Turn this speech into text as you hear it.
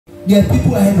There are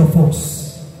people ahead of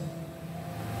us.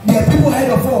 There are people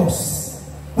ahead of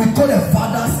us. We call them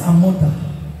fathers and mother.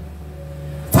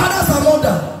 Fathers and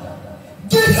mother.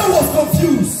 Gideon was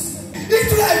confused.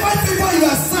 It will invite people on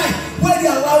your side when they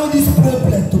allow this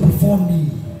problem to befall me.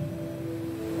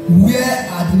 Where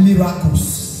are the miracles?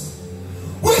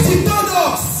 Which he told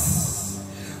us?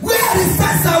 Where are the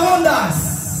signs and wonders?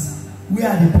 Where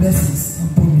are the blessings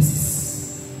and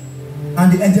promises?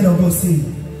 And the angel of God said,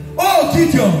 oh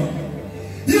Gideon,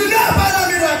 you know about that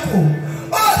miracle.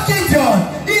 Oh Gideon,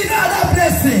 you know that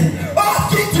blessing. Oh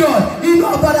Gideon, you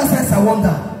know about that signs and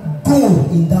wonder. Go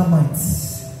in that might.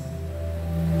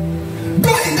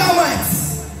 Go in that might.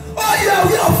 Oh, you are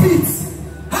aware of it.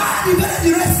 How you better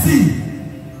the Red Sea.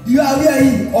 You are aware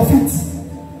of it.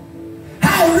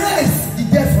 How raise the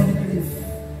dead from the grave.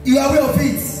 You are aware of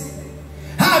it.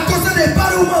 How caused a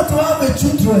barren woman to have a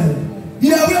children.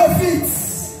 You are aware of it.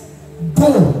 Go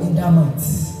in that might.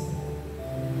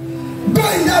 Go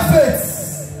in that faith.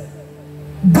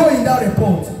 Go in that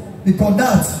report. Because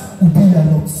that will be your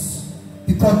loss.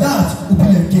 Because that will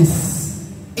be your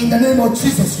case. In the name of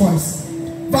Jesus Christ.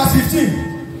 Verse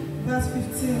 15. Verse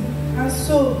 15. And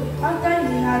so, after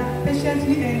he had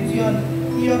patiently endured,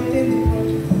 he obtained the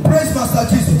promise. Praise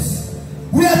Master Jesus.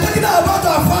 We are talking about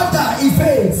our father in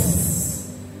faith.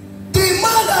 The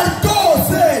man that God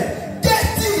said, get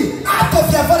thee out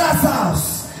of your father's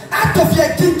house, out of your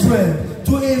kindred,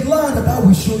 to a land that I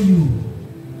will show you.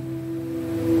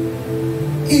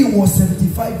 He was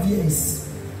 75 years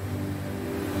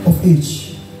of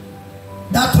age.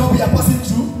 That trouble you are passing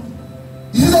through,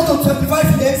 is it not to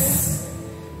 25 years?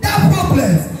 That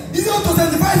problem, is it not to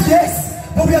 75 years?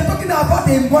 But we are talking about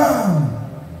a man.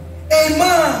 A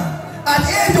man at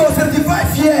the age of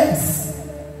 75 years,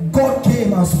 God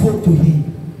came and spoke to him.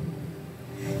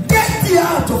 Get thee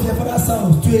out of your father's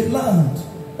house to a land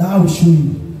that I will show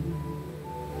you.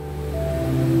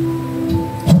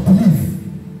 He believed,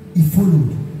 he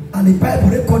followed, and the Bible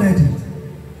recorded it.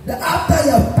 That after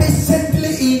you have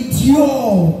patiently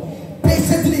endure,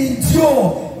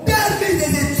 that means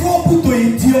there's a trouble to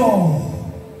endure.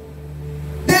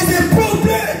 There's a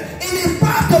problem in the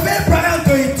path of Abraham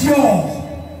to endure.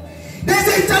 There's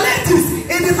a challenges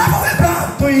in the life of Abraham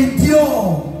to endure.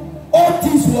 All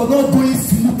things were not going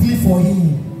smoothly for him,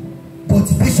 but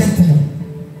patiently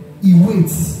he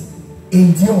waits,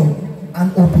 endure,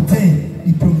 and obtain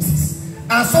the promises.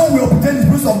 And so we obtain the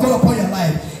promise of God upon your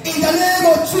life. In the name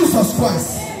of Jesus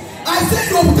Christ. I say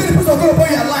you obtain the promise of God upon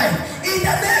your life. In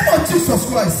the name of Jesus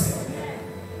Christ.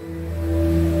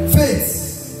 Faith.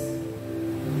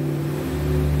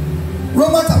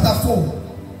 Romans chapter 4.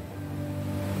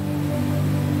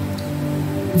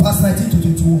 Verse 19 to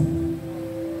 21.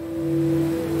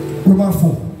 Romans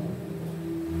 4.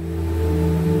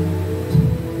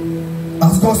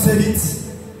 As God said it,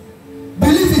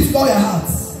 believe it with all your heart.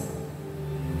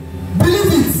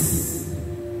 Believe it.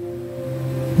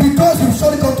 Because it will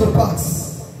surely come to pass.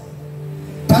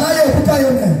 Can I hear a bigger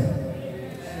amen?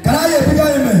 Can I hear a bigger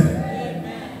amen?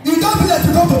 You don't believe that it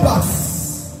will come to pass.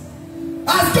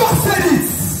 As God said it,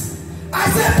 I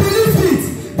said believe it.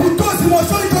 Because it must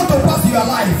surely come to pass in your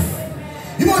life.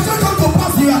 It must surely come to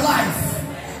pass in your life.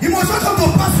 It must surely come to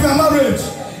pass in your marriage.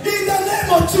 In the name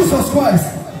of Jesus Christ.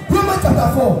 Romans chapter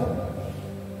 4.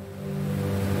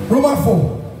 Romans 4.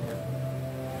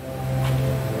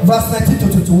 Verse 19 to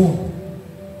 21.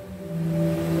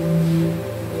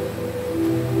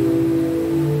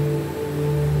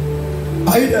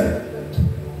 Are you there?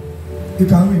 You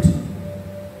can read.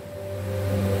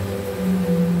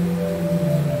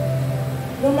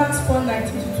 Romans 4,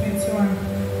 19 to 21.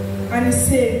 And he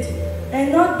said,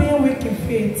 and not being weak in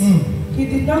faith, he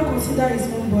did not consider his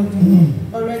own body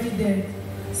already dead,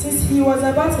 since he was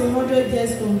about 100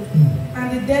 years old,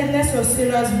 and the deadness of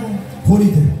Sarah's womb. Hold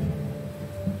it there.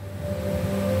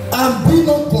 And be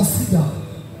not considered,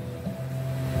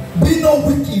 be not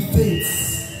weak in faith.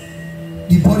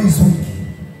 The body is weak.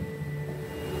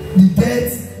 The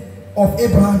death of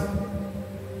Abraham,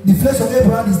 the flesh of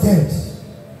Abraham is dead.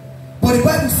 But the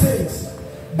Bible says,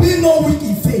 be not weak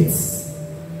in faith.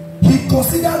 He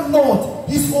considered not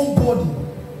his own body,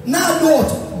 now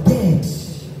not dead.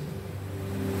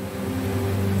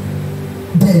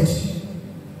 Dead.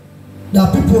 There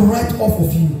are people right off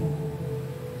of you.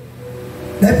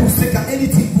 That people say, can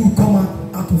anything good come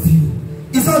out of you?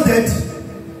 It's not dead.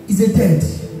 It's a dead.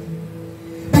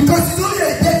 Because it's only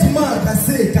a dead man can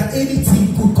say, can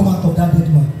anything good come out of that dead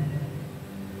man?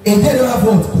 A dead don't have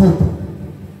what? Hope.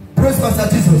 Praise Master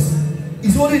Jesus.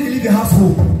 It's only the living has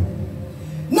hope.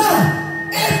 Now,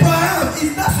 Abraham is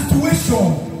in that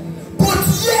situation, but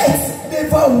yet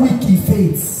never weak in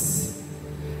faith.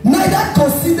 neither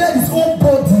considered his own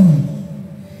body,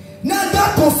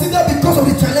 neither considered because of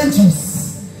the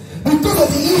challenges, because of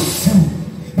the issue,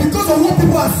 because of what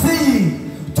people are saying,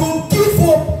 to give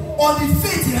up on the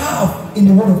faith he have in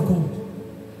the word of God.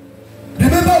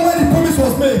 Remember when the promise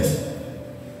was made?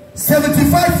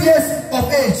 75 years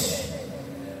of age,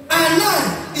 and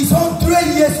now he's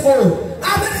 100 years old.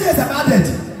 How many years have added?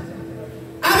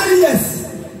 How many years?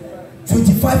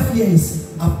 25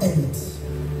 years have added.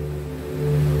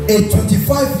 A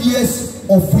 25 years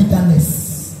of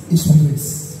wilderness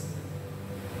experience.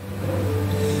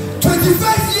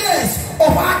 25 years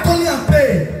of agony and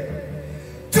pain.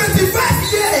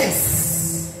 25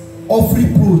 years of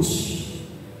reproach,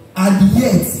 and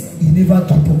yet he never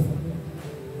gave up.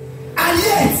 And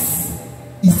yet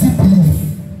he still believes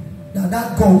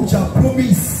that God which I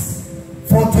promised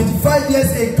for 25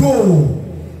 years ago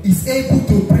is able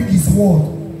to bring his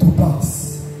word to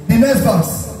pass. The next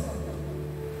verse.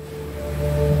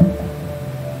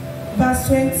 Verse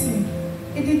 20.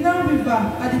 He did not waver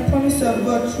at the promise of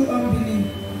God through unbelief,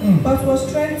 but was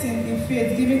strengthened in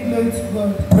faith, giving glory to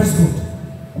God. Praise God.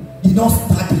 Did not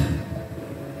stagger.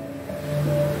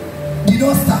 Did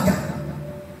not stagger.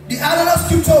 The another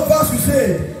scripture verse we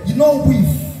say, you know,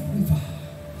 waver.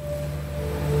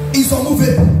 He's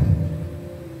unmovable.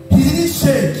 He didn't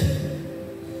shake.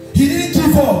 He didn't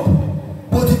give up,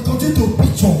 but he continued to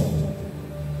pitch on.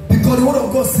 Because the word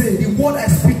of God says, the word I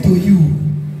speak to you,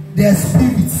 their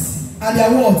spirits and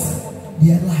their words,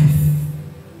 their life.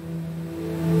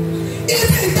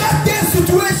 Even in that dead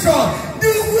situation,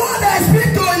 the word I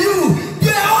speak to you,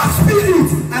 their own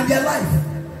spirit and their life.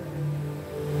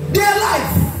 Their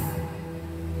life.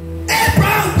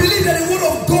 Abraham believed that the word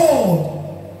of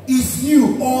God is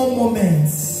new all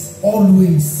moments,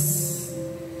 always.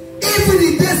 Even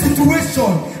in that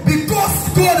situation, because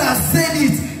God has said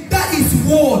it, that is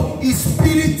word, his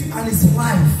spirit and his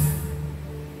life.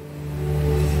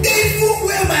 Even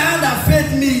when my hand has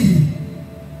failed me,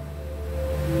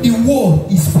 the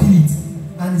word is spirit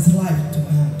and his life to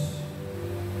my hand.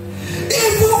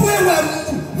 Even when my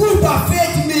womb has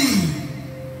failed me,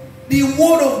 the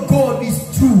word of God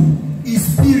is true,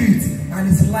 his spirit and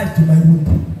his life to my womb.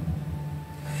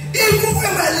 Even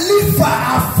when my liver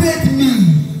has failed me,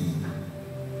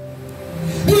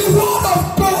 the word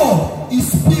of God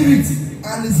is spirit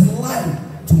and his life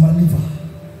to my liver.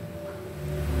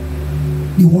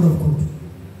 The word of God.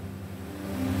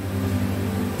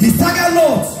 He staggered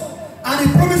not and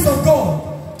the promise of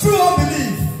God through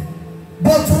unbelief,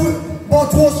 but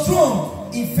was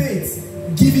strong in faith,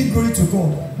 giving glory to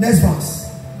God. Next verse.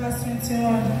 Verse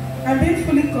 21. And being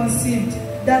fully conceived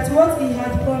that what he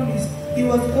had promised, he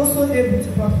was also able to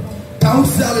perform. Can we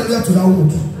say hallelujah to that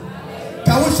word?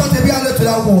 Can we shout a big hallelujah to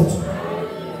that word?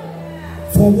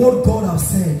 For what God has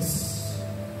said,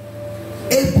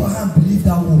 Abraham believed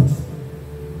that word.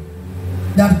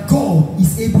 That God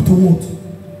is able to what?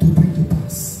 To bring to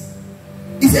pass.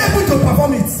 He's able to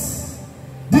perform it.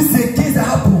 This is a case that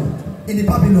happened in the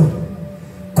Babylon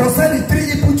concerning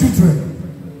 3 Hebrew children.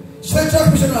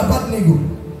 Shadrach, Meshach, and Abednego.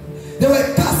 They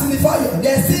were cast in the fire.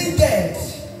 They are seeing death,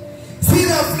 seeing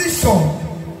affliction,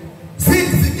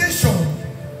 seeing indignation,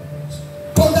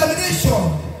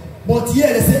 condemnation. But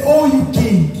here they say, oh you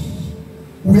king,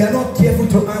 we are not careful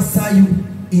to answer you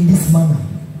in this manner.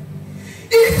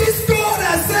 If it's God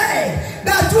has said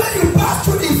that when you pass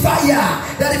through the fire,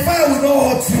 that the fire will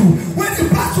not hurt you. When you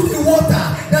pass through the water,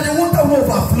 that the water will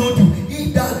overflow you.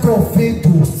 If that God failed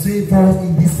to save us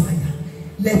in this fire,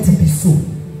 let it be so.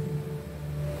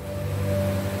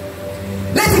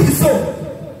 Let it be so.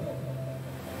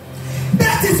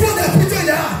 That is what they put in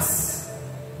their hearts.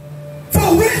 For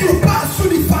when you pass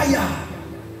through the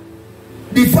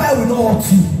fire will not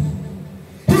hurt you.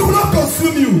 It will not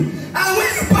consume you. And when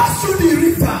you pass through the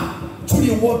river, through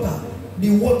the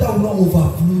water will not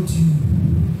overflow you.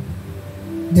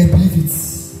 They believe it.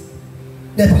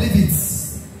 They believe it.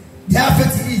 They have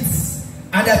faith in it.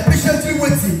 And they are patiently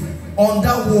waiting on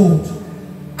that word.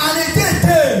 And again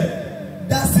came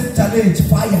that same challenge,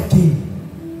 fire came.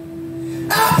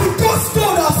 And because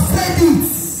God has said it,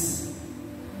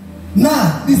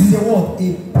 now this is a word,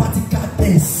 a practical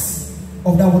test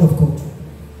of that word of God.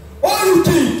 All you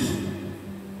think,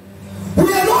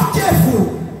 we are not careful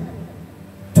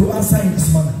to answer in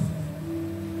this manner.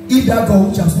 If that God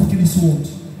which has spoken this word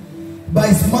by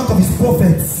his mouth of his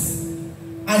prophets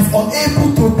and is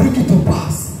unable to bring it to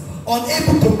pass,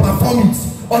 unable to perform it,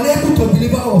 unable to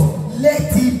deliver us,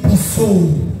 let it be so.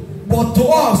 But to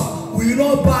us, we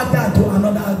will not bow down to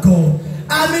another God.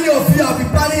 How many of you have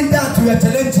been bowing down to your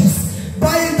challenges,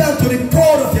 bowing down to the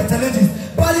God of your challenges,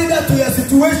 barrier to your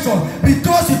situation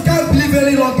because you can't believe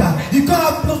any longer. You can't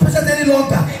have no patience any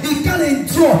longer. You can't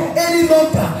endure any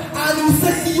longer. And you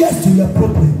say yes to your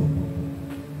problem.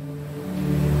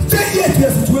 Say yes to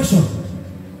your situation.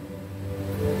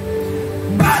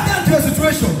 Bow down to your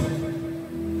situation.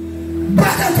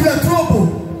 Bow down to your trouble.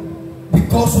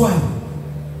 Because why?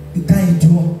 You can't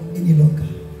endure any longer.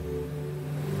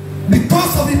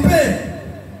 Because of the pain.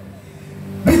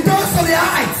 Because of the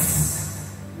heights.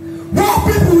 What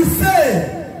people will say,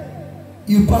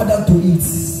 you bow down to it.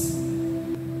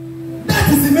 That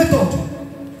is the method.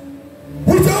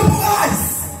 With your open eyes,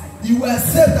 you will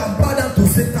accept and bow down to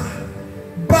Satan.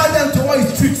 Bow down to all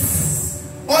his tricks,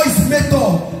 all his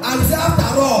method. And say,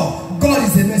 after all, God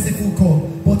is a merciful God.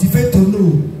 But you fail to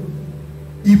know,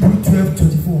 Hebrews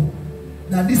 12:24,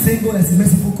 that this same God is a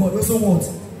merciful God. Also what?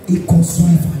 A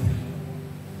consuming fire.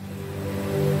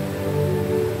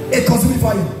 A consuming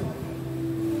fire.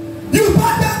 You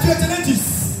bow down to your challenges,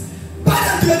 bow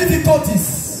down to your difficulties.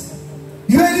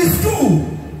 You are in school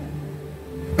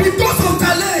because of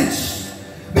challenge,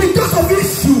 because of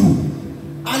issue,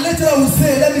 and later I will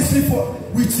say, let me sleep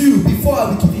with you before I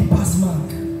will give you pass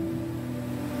mark.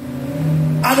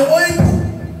 And the oil,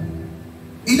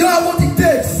 you don't have what it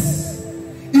takes.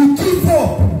 You give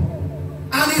up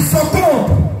and you succumb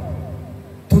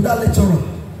to that lecturer.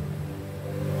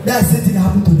 That's the thing that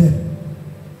happened to them.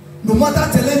 No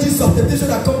matter challenges of temptation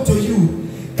that come to you,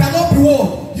 cannot be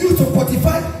what? You to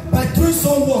fortify by throwing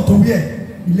someone to where?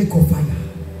 The lake of fire.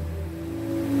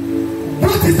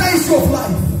 What is that issue of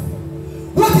life?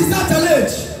 What is that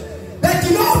challenge? That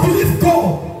you don't believe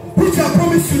God, which I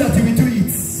promise you that you will do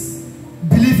it.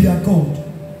 Believe you are God.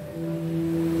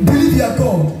 Believe you are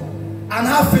God. And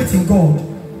have faith in God.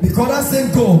 Because that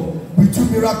same God will do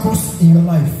miracles in your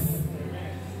life.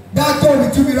 That God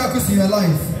will do miracles in your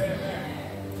life.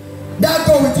 That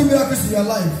God will do miracles in your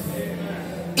life.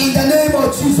 In the name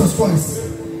of Jesus Christ.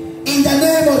 In the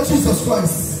name of Jesus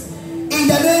Christ. In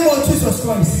the name of Jesus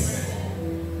Christ.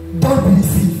 Don't be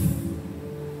deceived.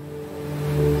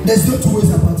 There's no two ways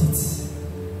about it.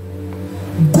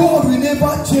 God will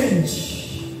never change.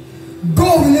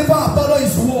 God will never abandon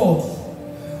his word.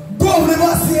 God will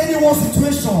never see anyone's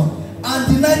situation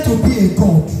and deny to be a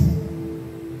God.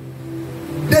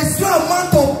 There's no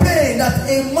amount of pain that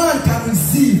a man can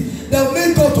receive that will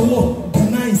make God to what?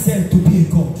 Deny himself to be a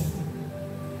God.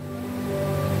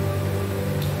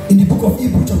 In the book of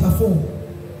Hebrews chapter 4,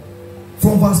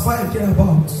 from verse 5 here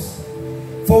about,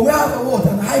 for we have a what?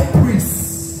 An high priest.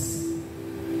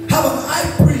 Have an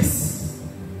high priest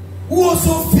who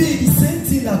also feel the same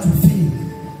thing that we feel.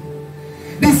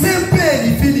 The same pain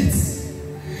he feel it.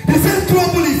 The same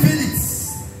trouble he feel it.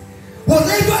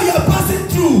 Whatever you are passing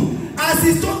through as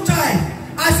his own child,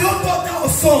 as your daughter or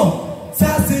son,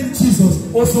 same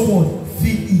Jesus also what?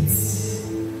 Feel it.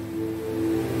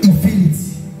 He feel it.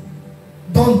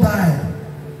 Don't die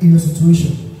in your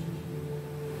situation.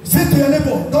 Say to your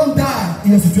neighbor, don't die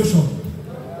in your situation.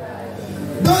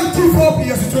 Don't give up in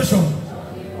your situation.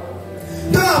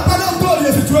 Don't abandon God in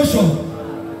your situation.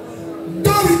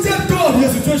 Don't reject God in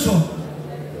your situation.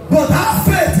 But have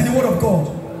faith in the word of God.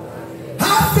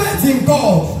 Have faith in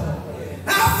God.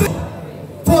 Have faith.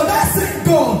 For that same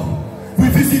God, we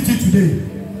visit you today.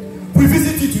 We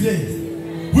visit you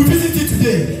today. We visit you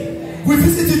today. We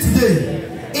visit you today.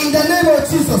 In the name of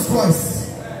Jesus Christ.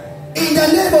 In the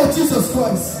name of Jesus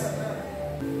Christ.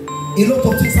 A lot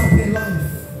of things happen in life.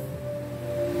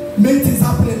 Many things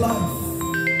happen in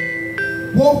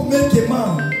life. What make a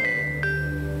man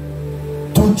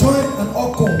to join an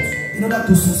occult in order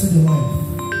to succeed in life?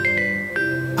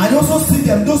 I also see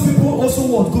them. Those people also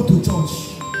want go to church.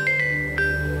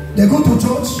 They go to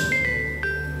church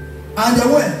and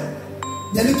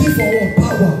they're looking for what?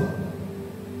 Power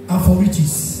and for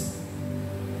riches.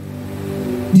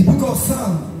 The book of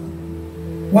Psalm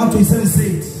 127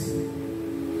 says,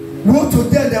 woe to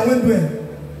them that went where?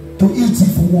 To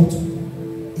Egypt for what?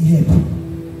 Help.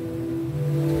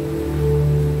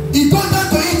 He goes down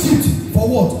to Egypt for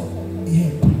what?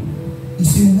 Help. He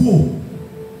said, woe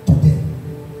to them.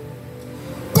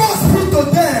 God speak to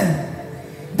them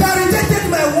that rejected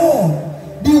my word,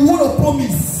 the word of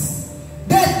promise.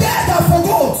 The dead that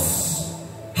forgot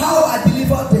how I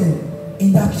delivered them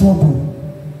in that trouble.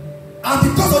 And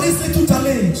because of this little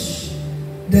challenge,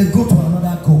 they go to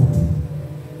another God.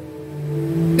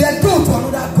 They go to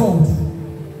another God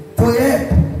for help.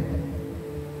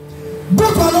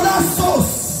 Go to another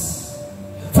source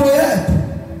for help.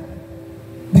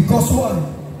 Because why?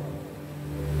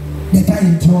 They can't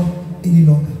endure any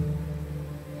longer.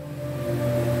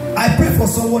 I pray for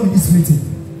someone in this meeting.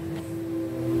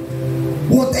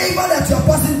 Whatever that you are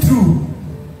passing through,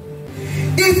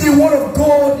 If the word of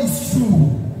God is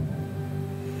true,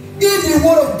 if the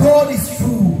word of God is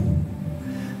true,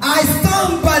 I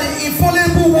stand by the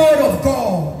infallible word of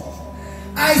God.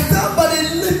 I stand by the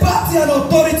liberty and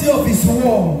authority of his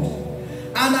word.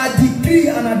 And I decree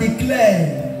and I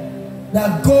declare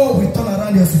that God will turn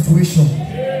around your situation.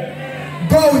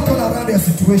 God will turn around your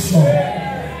situation.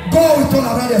 God will turn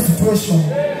around your situation.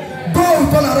 God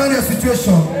will turn around your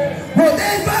situation.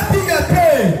 Whatever be your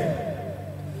pain,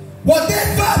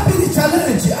 whatever be the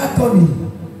challenge, agony,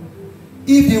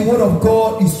 if the word of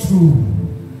God is true,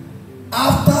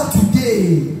 after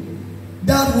today,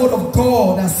 that word of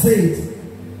God has said,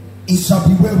 it shall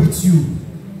be well with you.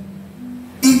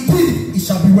 Indeed, it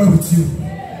shall be well with you.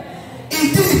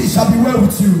 Indeed, it shall be well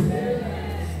with you.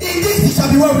 Indeed, it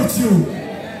shall be well with you.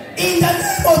 In the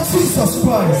name of Jesus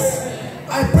Christ,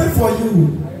 I pray for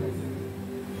you.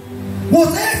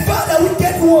 Whatever the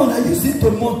wicked one that used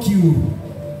to mock you,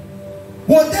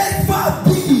 whatever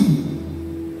be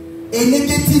a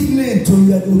negative name to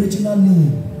your original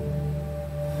name,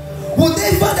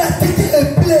 whatever that taking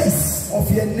a place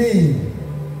of your name,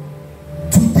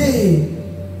 today,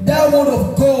 that word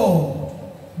of God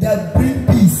that bring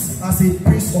peace as a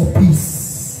prince of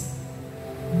peace,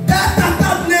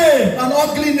 that name, an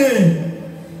ugly name,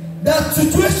 that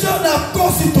situation that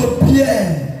caused you to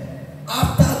fear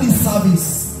after this service,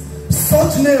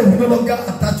 such name will no longer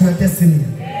attach to your destiny.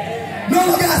 No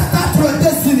longer attach to your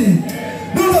destiny.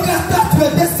 No longer attach to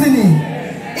your destiny.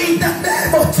 In the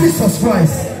name of Jesus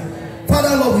Christ.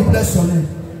 Father, Lord, we bless your name.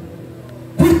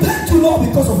 We thank you, Lord,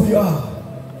 because of who you are.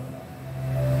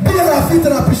 Be on our feet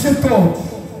and appreciate God.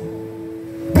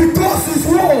 Because his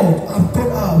word have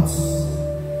gone out.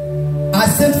 I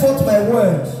sent forth my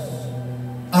word,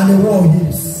 and the word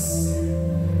heals.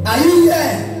 Are you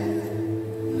here?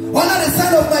 Under the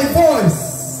sound of my voice,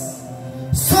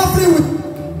 suffering with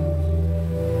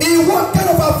in what kind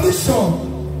of affliction?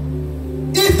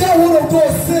 If that word of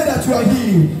God say that you are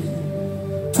healed,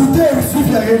 today receive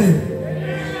your healing.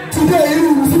 Today you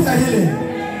will receive your healing.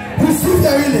 Receive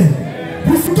your healing.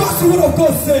 Because the word of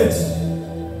God said,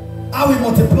 I will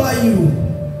multiply you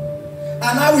and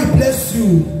I will bless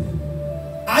you.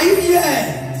 Are you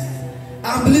here?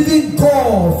 I'm believing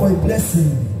God for a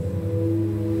blessing,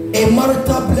 a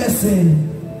marital blessing,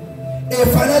 a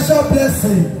financial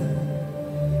blessing,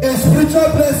 a spiritual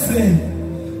blessing.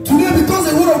 Today,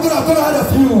 because the word of God has gone out of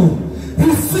you,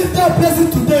 receive that blessing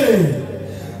today.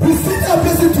 Receive that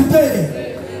blessing today.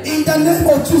 In the name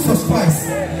of Jesus Christ.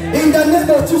 In the name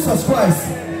of Jesus Christ.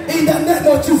 In the name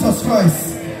of Jesus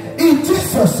Christ. In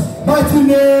Jesus' mighty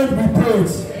name we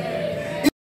pray.